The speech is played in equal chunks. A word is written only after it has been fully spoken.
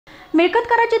मिळकत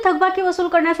कराची थकबाकी वसूल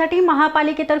करण्यासाठी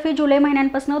महापालिकेतर्फे जुलै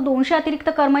महिन्यापासून 200 अतिरिक्त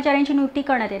कर्मचाऱ्यांची नियुक्ती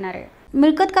करण्यात येणार आहे।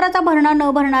 मिळकत कराचा भरणा न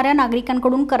भरणाऱ्या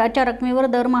नागरिकांकडून कराच्या रकमेवर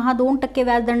दरमहा 2%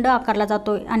 व्याजदंड आकारला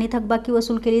जातोय आणि थकबाकी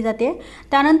वसूल केली जाते।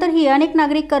 त्यानंतरही अनेक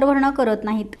नागरिक कर भरणा करत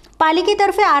नाहीत।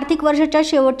 पालिकेतर्फे आर्थिक वर्षाच्या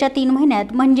शेवटच्या 3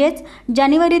 महिन्यात म्हणजेच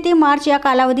जानेवारी ते मार्च या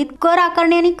कालावधीत कर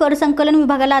आकारणी आणि कर संकलन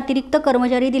विभागाला अतिरिक्त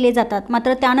कर्मचारी दिले जातात।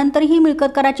 मात्र त्यानंतरही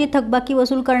मिळकत कराची थकबाकी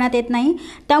वसूल करण्यात येत नाही।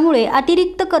 त्यामुळे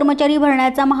अतिरिक्त कर्मचारी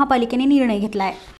भरण्याचा महापालिकेने निर्णय घेतला आहे।